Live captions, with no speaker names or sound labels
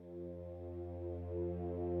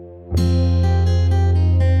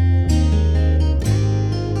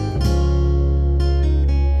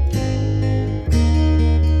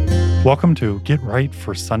Welcome to Get Right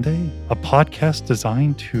for Sunday, a podcast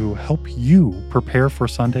designed to help you prepare for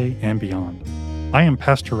Sunday and beyond. I am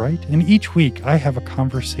Pastor Wright, and each week I have a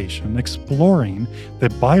conversation exploring the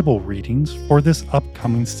Bible readings for this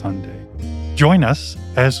upcoming Sunday. Join us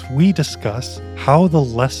as we discuss how the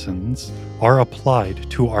lessons are applied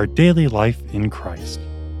to our daily life in Christ.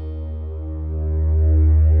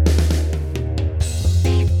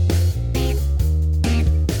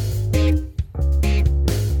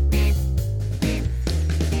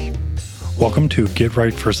 Welcome to Get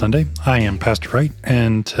Right for Sunday. I am Pastor Wright,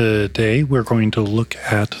 and today we're going to look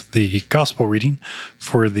at the gospel reading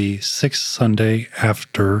for the sixth Sunday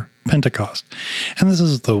after Pentecost. And this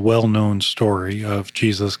is the well-known story of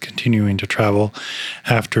Jesus continuing to travel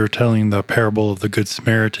after telling the parable of the Good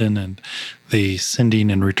Samaritan and the sending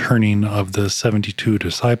and returning of the 72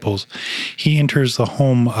 disciples. He enters the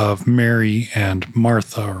home of Mary and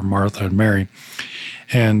Martha, or Martha and Mary.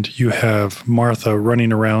 And you have Martha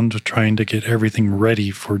running around trying to get everything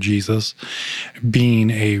ready for Jesus,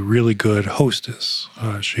 being a really good hostess.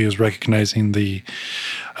 She is recognizing the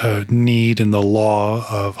need and the law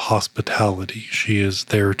of hospitality. She is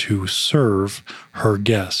there to serve her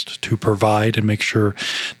guest, to provide and make sure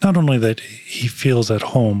not only that he feels at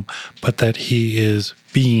home, but that he is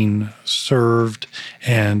being served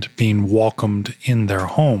and being welcomed in their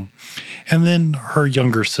home. And then her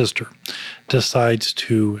younger sister decides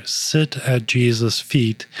to sit at Jesus'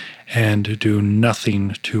 feet and do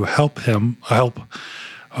nothing to help her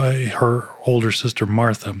older sister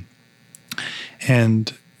Martha.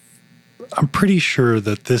 And I'm pretty sure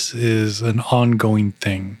that this is an ongoing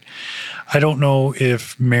thing. I don't know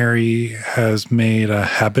if Mary has made a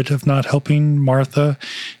habit of not helping Martha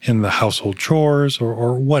in the household chores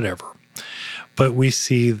or whatever. But we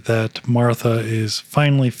see that Martha is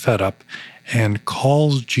finally fed up and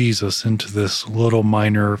calls Jesus into this little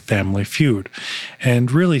minor family feud and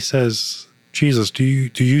really says, Jesus, do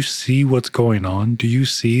you see what's going on? Do you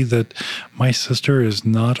see that my sister is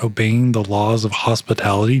not obeying the laws of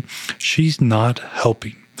hospitality? She's not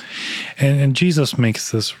helping. And Jesus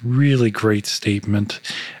makes this really great statement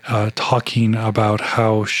talking about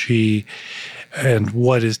how she and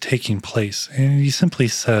what is taking place. And he simply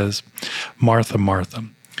says, Martha, Martha,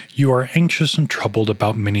 you are anxious and troubled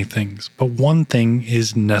about many things, but one thing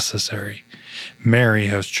is necessary. Mary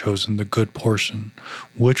has chosen the good portion,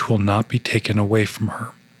 which will not be taken away from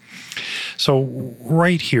her. So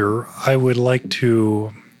right here, I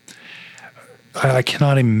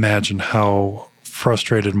cannot imagine how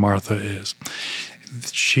frustrated Martha is.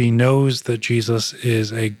 She knows that Jesus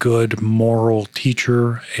is a good moral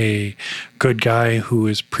teacher, a good guy who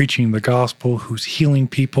is preaching the gospel, who's healing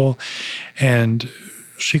people, and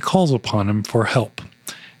she calls upon him for help.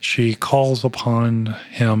 She calls upon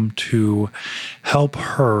him to help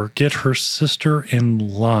her get her sister in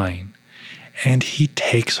line, and he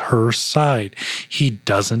takes her side. He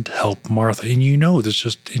doesn't help Martha, and this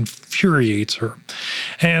just infuriates her.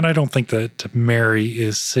 And I don't think that Mary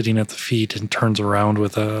is sitting at the feet and turns around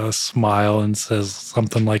with a smile and says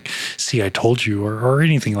something like, see, I told you, or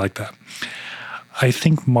anything like that. I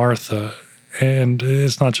think Martha, and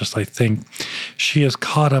it's not just I think, she is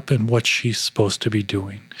caught up in what she's supposed to be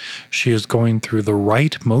doing. She is going through the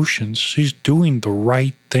right motions. She's doing the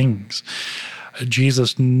right things.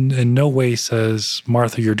 Jesus in no way says,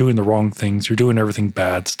 Martha, you're doing the wrong things. You're doing everything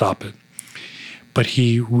bad. Stop it. But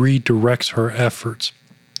he redirects her efforts.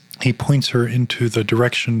 He points her into the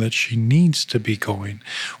direction that she needs to be going,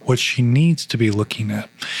 what she needs to be looking at.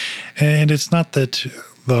 And it's not that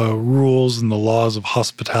the rules and the laws of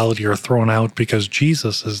hospitality are thrown out because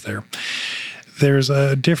Jesus is there. There's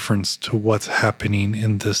a difference to what's happening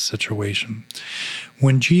in this situation.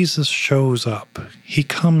 When Jesus shows up, he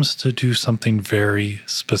comes to do something very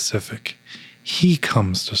specific. He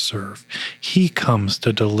comes to serve. He comes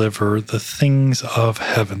to deliver the things of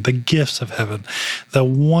heaven, the gifts of heaven, the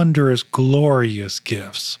wondrous, glorious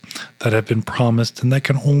gifts that have been promised and that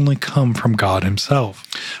can only come from God himself.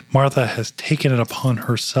 Martha has taken it upon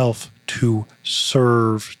herself to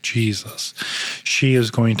serve Jesus. She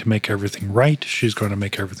is going to make everything right. She's going to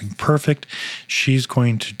make everything perfect. She's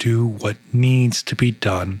going to do what needs to be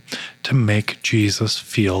done to make Jesus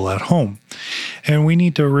feel at home. And we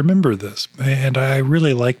need to remember this. And I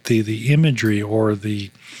really like the imagery or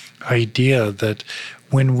the idea that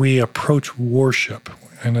when we approach worship,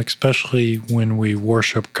 and especially when we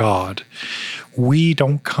worship God, we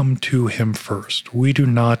don't come to him first. We do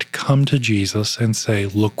not come to Jesus and say,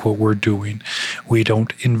 look what we're doing. We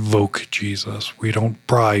don't invoke Jesus. We don't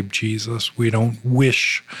bribe Jesus. We don't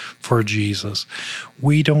wish for Jesus.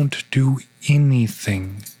 We don't do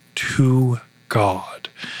anything to God,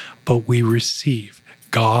 but we receive.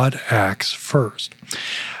 God acts first.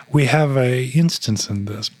 We have an instance in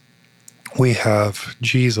this. We have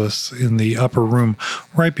Jesus in the upper room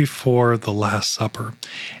right before the Last Supper,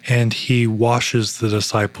 and he washes the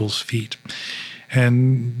disciples' feet.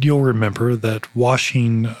 And you'll remember that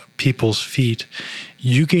washing people's feet,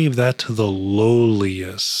 you gave that to the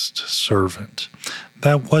lowliest servant.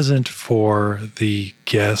 That wasn't for the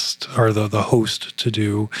guest or the host to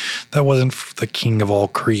do. That wasn't for the king of all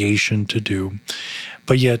creation to do.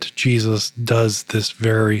 But yet Jesus does this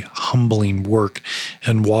very humbling work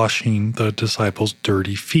in washing the disciples'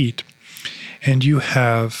 dirty feet. And you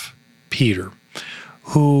have Peter,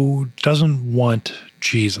 who doesn't want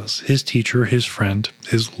Jesus, his teacher, his friend,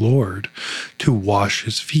 his Lord, to wash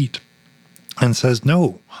his feet, and says,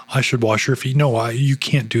 no, I should wash your feet. No, you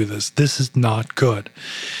can't do this. This is not good.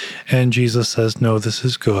 And Jesus says, no, this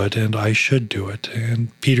is good, and I should do it.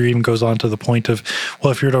 And Peter even goes on to the point of,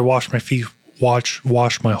 well, if you're to wash my feet,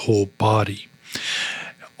 wash my whole body.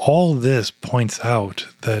 All this points out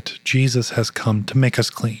that Jesus has come to make us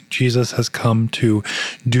clean. Jesus has come to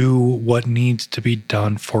do what needs to be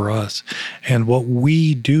done for us. And what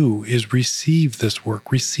we do is receive this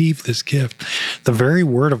work, receive this gift. The very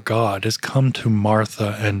Word of God has come to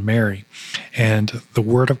Martha and Mary, and the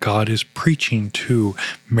Word of God is preaching to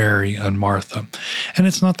Mary and Martha. And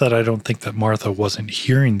it's not that I don't think that Martha wasn't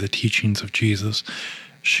hearing the teachings of Jesus.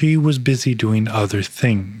 She was busy doing other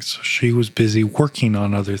things. She was busy working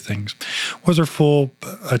on other things. Was her full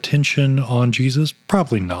attention on Jesus?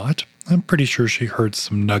 Probably not. I'm pretty sure she heard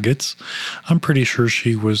some nuggets. I'm pretty sure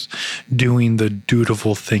she was doing the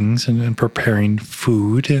dutiful things and preparing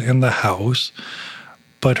food in the house.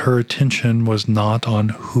 But her attention was not on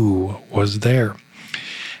who was there.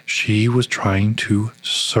 She was trying to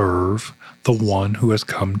serve the one who has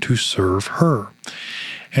come to serve her.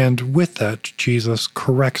 And with that, Jesus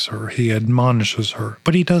corrects her, he admonishes her,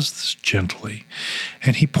 but he does this gently.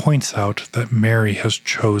 And he points out that Mary has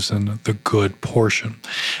chosen the good portion.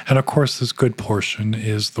 And of course, this good portion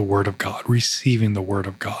is the Word of God, receiving the Word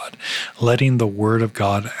of God, letting the Word of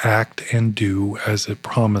God act and do as it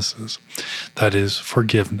promises. That is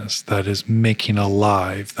forgiveness, that is making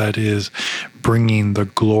alive, that is bringing the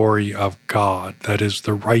glory of God, that is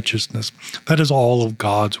the righteousness, that is all of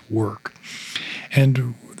God's work.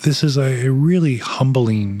 And this is a really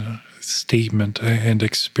humbling statement and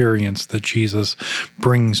experience that Jesus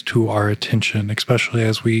brings to our attention, especially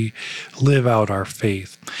as we live out our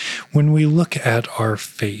faith. When we look at our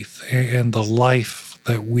faith and the life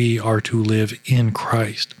that we are to live in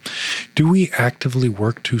Christ, do we actively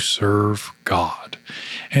work to serve God?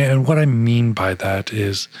 And what I mean by that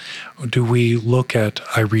is, do we look at,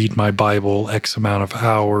 I read my Bible X amount of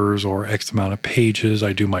hours or X amount of pages,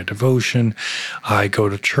 I do my devotion, I go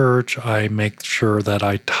to church, I make sure that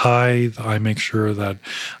I tithe, I make sure that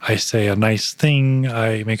I say a nice thing,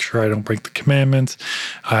 I make sure I don't break the commandments,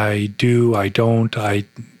 I do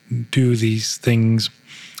these things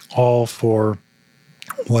all for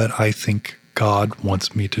what I think God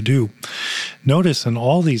wants me to do. Notice in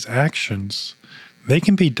all these actions, they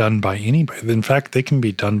can be done by anybody. In fact, they can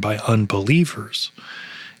be done by unbelievers.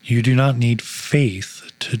 You do not need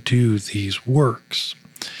faith to do these works.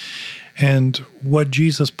 And what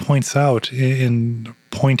Jesus points out in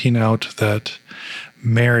pointing out that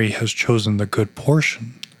Mary has chosen the good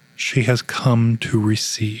portion, she has come to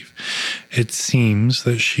receive. It seems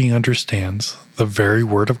that she understands the very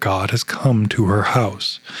Word of God has come to her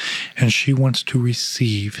house, and she wants to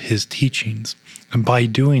receive his teachings. And by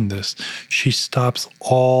doing this, she stops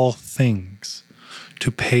all things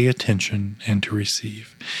to pay attention and to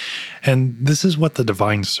receive. And this is what the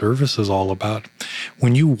divine service is all about.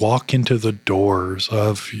 When you walk into the doors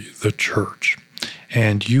of the church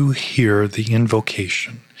and you hear the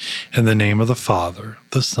invocation in the name of the Father,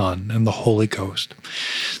 the Son, and the Holy Ghost,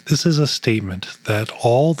 this is a statement that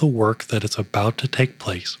all the work that is about to take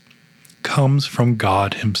place comes from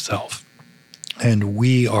God himself. And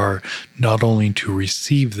we are not only to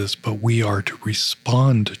receive this, but we are to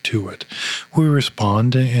respond to it. We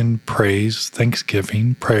respond in praise,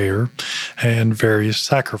 thanksgiving, prayer, and various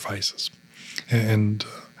sacrifices. And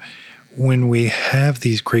when we have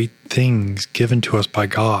these great things given to us by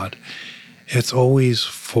God, it's always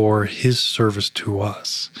for his service to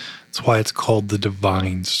us. That's why it's called the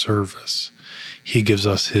divine service. He gives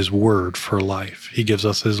us his word for life. He gives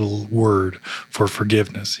us his word for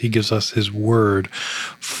forgiveness. He gives us his word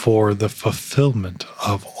for the fulfillment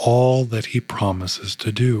of all that he promises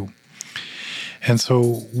to do. And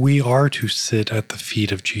so we are to sit at the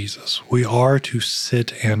feet of Jesus. We are to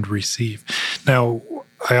sit and receive. Now,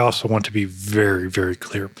 I also want to be very, very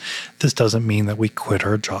clear. This doesn't mean that we quit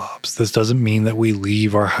our jobs. This doesn't mean that we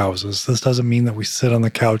leave our houses. This doesn't mean that we sit on the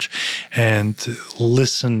couch and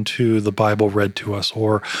listen to the Bible read to us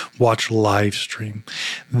or watch live stream.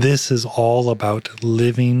 This is all about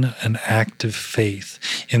living an active faith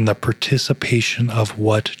in the participation of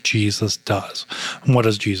what Jesus does. And what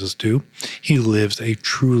does Jesus do? He lives a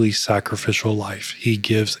truly sacrificial life. He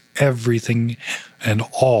gives everything and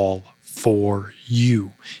all for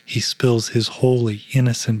you. He spills his holy,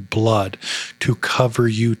 innocent blood to cover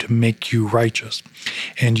you, to make you righteous.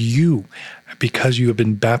 And you, because you have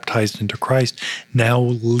been baptized into Christ, now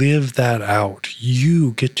live that out.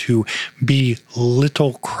 You get to be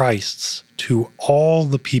little Christs to all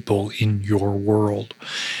the people in your world.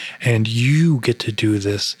 And you get to do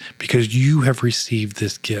this because you have received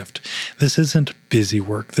this gift. This isn't busy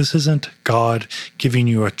work. This isn't God giving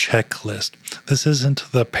you a checklist. This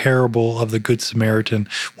isn't the parable of the Good Samaritan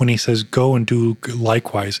when he says, go and do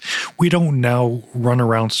likewise. We don't now run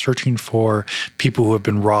around searching for people who have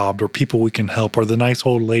been robbed or people we can help or the nice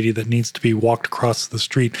old lady that needs to be walked across the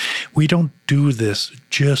street. We don't do this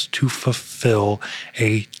just to fulfill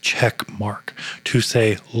a check mark, to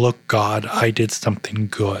say, look, God, I did something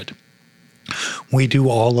good. We do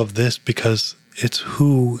all of this because it's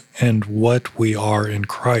who and what we are in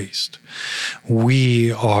Christ.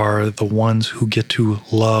 We are the ones who get to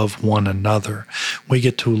love one another. We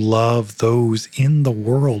get to love those in the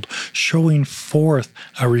world, showing forth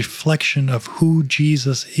a reflection of who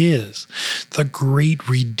Jesus is, the great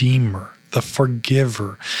Redeemer, the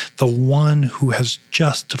forgiver, the one who has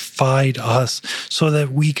justified us so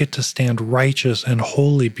that we get to stand righteous and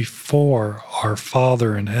holy before our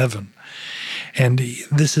Father in heaven. And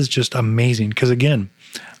this is just amazing because, again,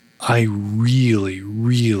 I really,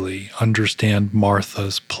 really understand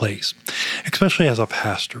Martha's place, especially as a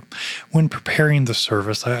pastor. When preparing the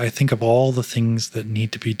service, I think of all the things that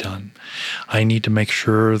need to be done. I need to make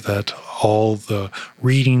sure that all the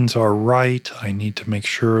readings are right. I need to make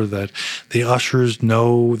sure that the ushers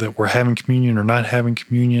know that we're having communion or not having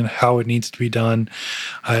communion, how it needs to be done,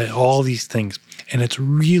 all these things. And it's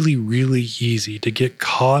really, really easy to get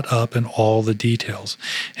caught up in all the details.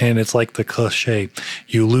 And it's like the cliche,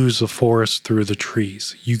 you lose the forest through the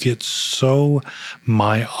trees. You get so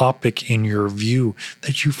myopic in your view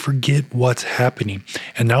that you forget what's happening.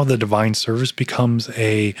 And now the divine service becomes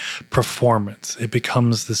a performance. It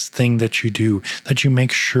becomes this thing that you do, that you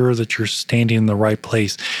make sure that you're standing in the right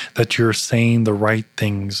place, that you're saying the right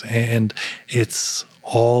things. And it's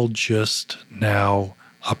all just now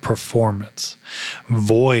a performance,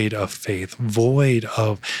 void of faith, void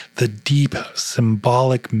of the deep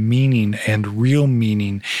symbolic meaning and real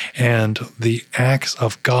meaning and the acts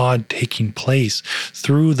of God taking place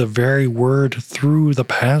through the very word, through the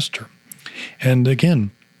pastor. And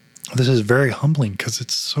again, this is very humbling because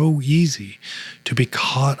it's so easy to be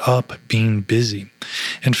caught up being busy.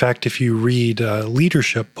 In fact, if you read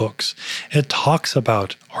leadership books, it talks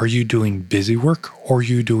about, are you doing busy work or are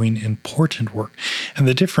you doing important work? And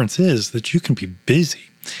the difference is that you can be busy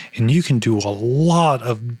and you can do a lot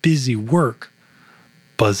of busy work,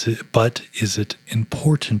 but is it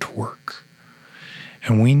important work?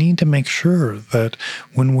 And we need to make sure that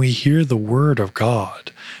when we hear the word of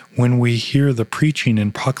God, when we hear the preaching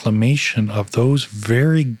and proclamation of those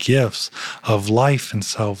very gifts of life and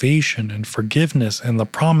salvation and forgiveness and the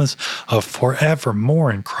promise of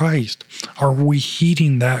forevermore in Christ, are we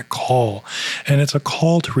heeding that call? And it's a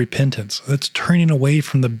call to repentance. It's turning away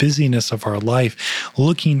from the busyness of our life,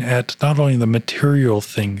 looking at not only the material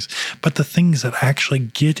things, but the things that actually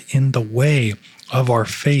get in the way of our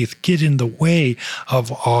faith, get in the way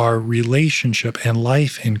of our relationship and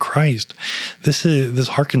life in Christ. This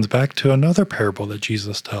harkens back to another parable that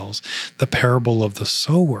Jesus tells, the parable of the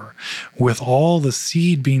sower, with all the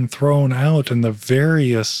seed being thrown out in the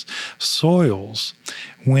various soils.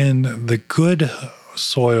 When the good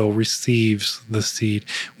soil receives the seed,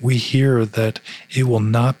 we hear that it will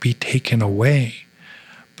not be taken away.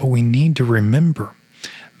 But we need to remember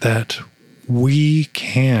that we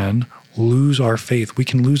can lose our faith. We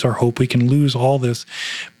can lose our hope. We can lose all this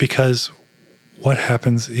because what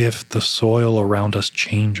happens if the soil around us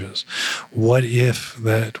changes? What if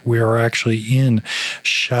that we are actually in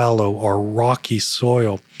shallow or rocky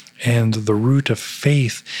soil and the root of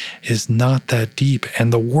faith is not that deep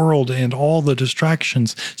and the world and all the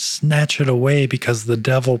distractions snatch it away because the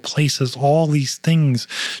devil places all these things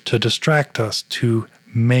to distract us, to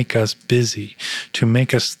make us busy, to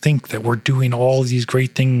make us think that we're doing all these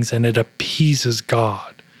great things and it appeases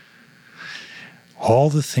God. All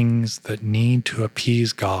the things that need to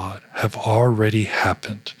appease God have already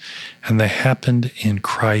happened. And they happened in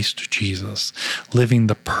Christ Jesus, living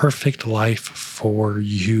the perfect life for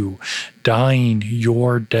you, dying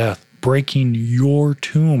your death, breaking your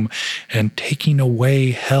tomb, and taking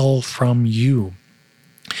away hell from you.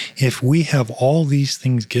 If we have all these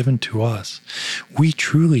things given to us, we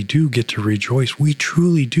truly do get to rejoice. We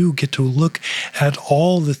truly do get to look at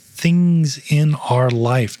all the things in our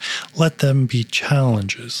life. Let them be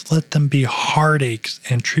challenges. Let them be heartaches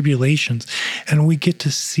and tribulations. And we get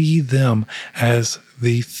to see them as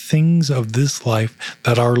the things of this life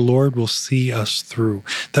that our Lord will see us through,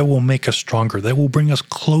 that will make us stronger, that will bring us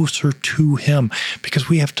closer to Him, because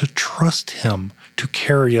we have to trust Him to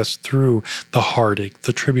carry us through the heartache,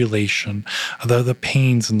 the tribulation, the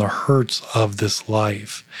pains and the hurts of this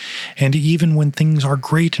life. And even when things are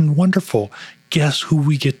great and wonderful, guess who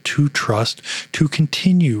we get to trust to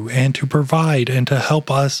continue and to provide and to help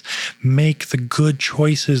us make the good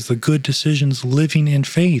choices, the good decisions, living in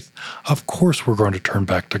faith? Of course, we're going to turn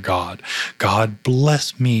back to God. God,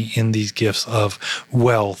 bless me in these gifts of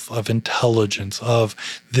wealth, of intelligence, of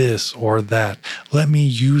this or that. Let me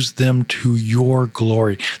use them to your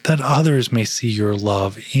glory, that others may see your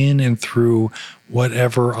love in and through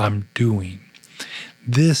whatever I'm doing.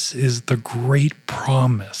 This is the great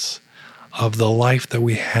promise of the life that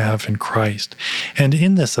we have in Christ. And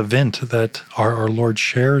in this event that our Lord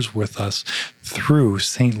shares with us through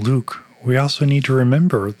St. Luke, we also need to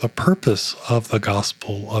remember the purpose of the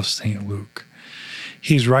Gospel of St. Luke.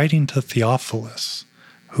 He's writing to Theophilus,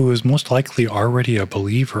 who is most likely already a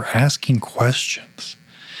believer, asking questions.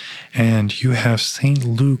 And you have St.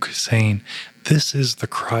 Luke saying, this is the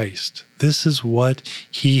Christ. This is what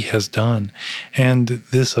He has done. And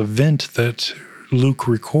this event that Luke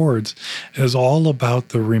records is all about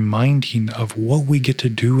the reminding of what we get to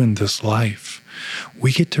do in this life.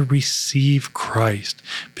 We get to receive Christ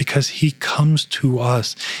because He comes to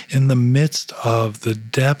us in the midst of the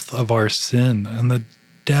depth of our sin and the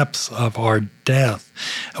depths of our death.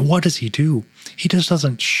 And what does He do? He just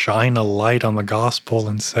doesn't shine a light on the gospel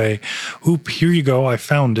and say, oop, here you go, I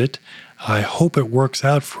found it. I hope it works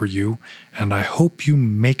out for you, and I hope you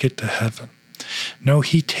make it to heaven. No,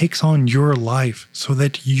 He takes on your life so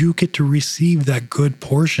that you get to receive that good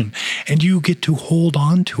portion and you get to hold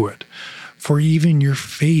on to it. For even your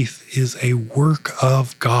faith is a work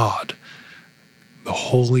of God, the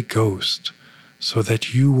Holy Ghost, so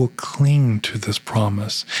that you will cling to this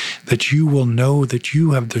promise, that you will know that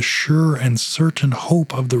you have the sure and certain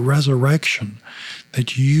hope of the resurrection,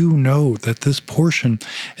 that you know that this portion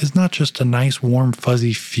is not just a nice, warm,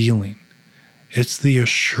 fuzzy feeling. It's the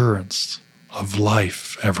assurance of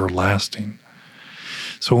life everlasting.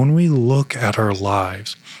 So when we look at our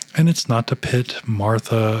lives, and it's not to pit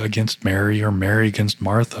Martha against Mary or Mary against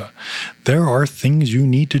Martha, there are things you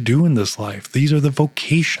need to do in this life. These are the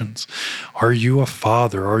vocations. Are you a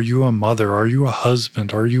father? Are you a mother? Are you a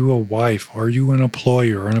husband? Are you a wife? Are you an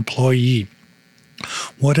employer, an employee?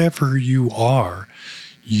 Whatever you are,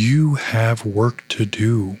 you have work to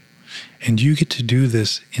do. And you get to do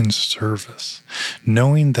this in service,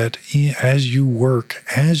 knowing that as you work,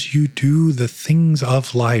 as you do the things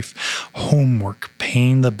of life, homework,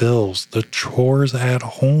 paying the bills, the chores at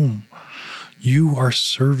home, you are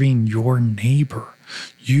serving your neighbor.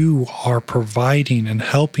 You are providing and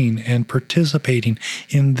helping and participating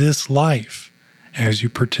in this life as you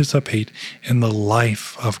participate in the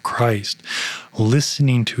life of Christ,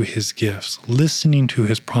 listening to His gifts, listening to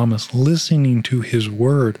His promise, listening to His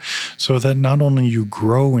word, so that not only you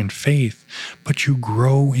grow in faith, but you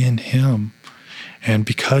grow in Him. And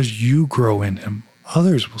because you grow in Him,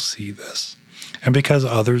 others will see this. And because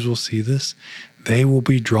others will see this, they will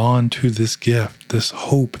be drawn to this gift, this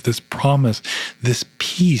hope, this promise, this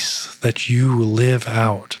peace that you live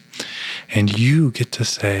out. And you get to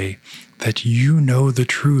say that you know the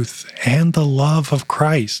truth and the love of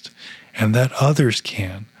Christ, and that others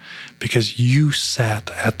can, because you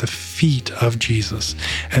sat at the feet of Jesus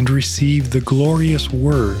and received the glorious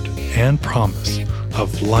word and promise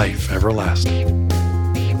of life everlasting.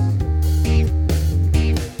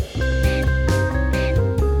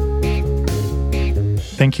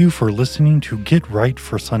 Thank you for listening to Get Right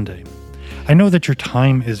for Sunday. I know that your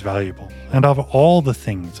time is valuable, and of all the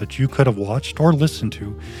things that you could have watched or listened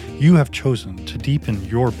to, you have chosen to deepen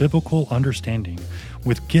your biblical understanding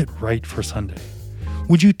with Get Right for Sunday.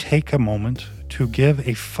 Would you take a moment to give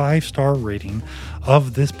a 5-star rating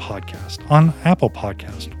of this podcast on Apple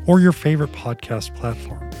Podcast or your favorite podcast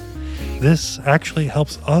platform? This actually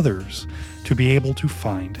helps others to be able to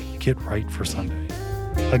find Get Right for Sunday.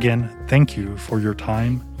 Again, thank you for your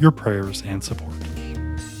time, your prayers, and support.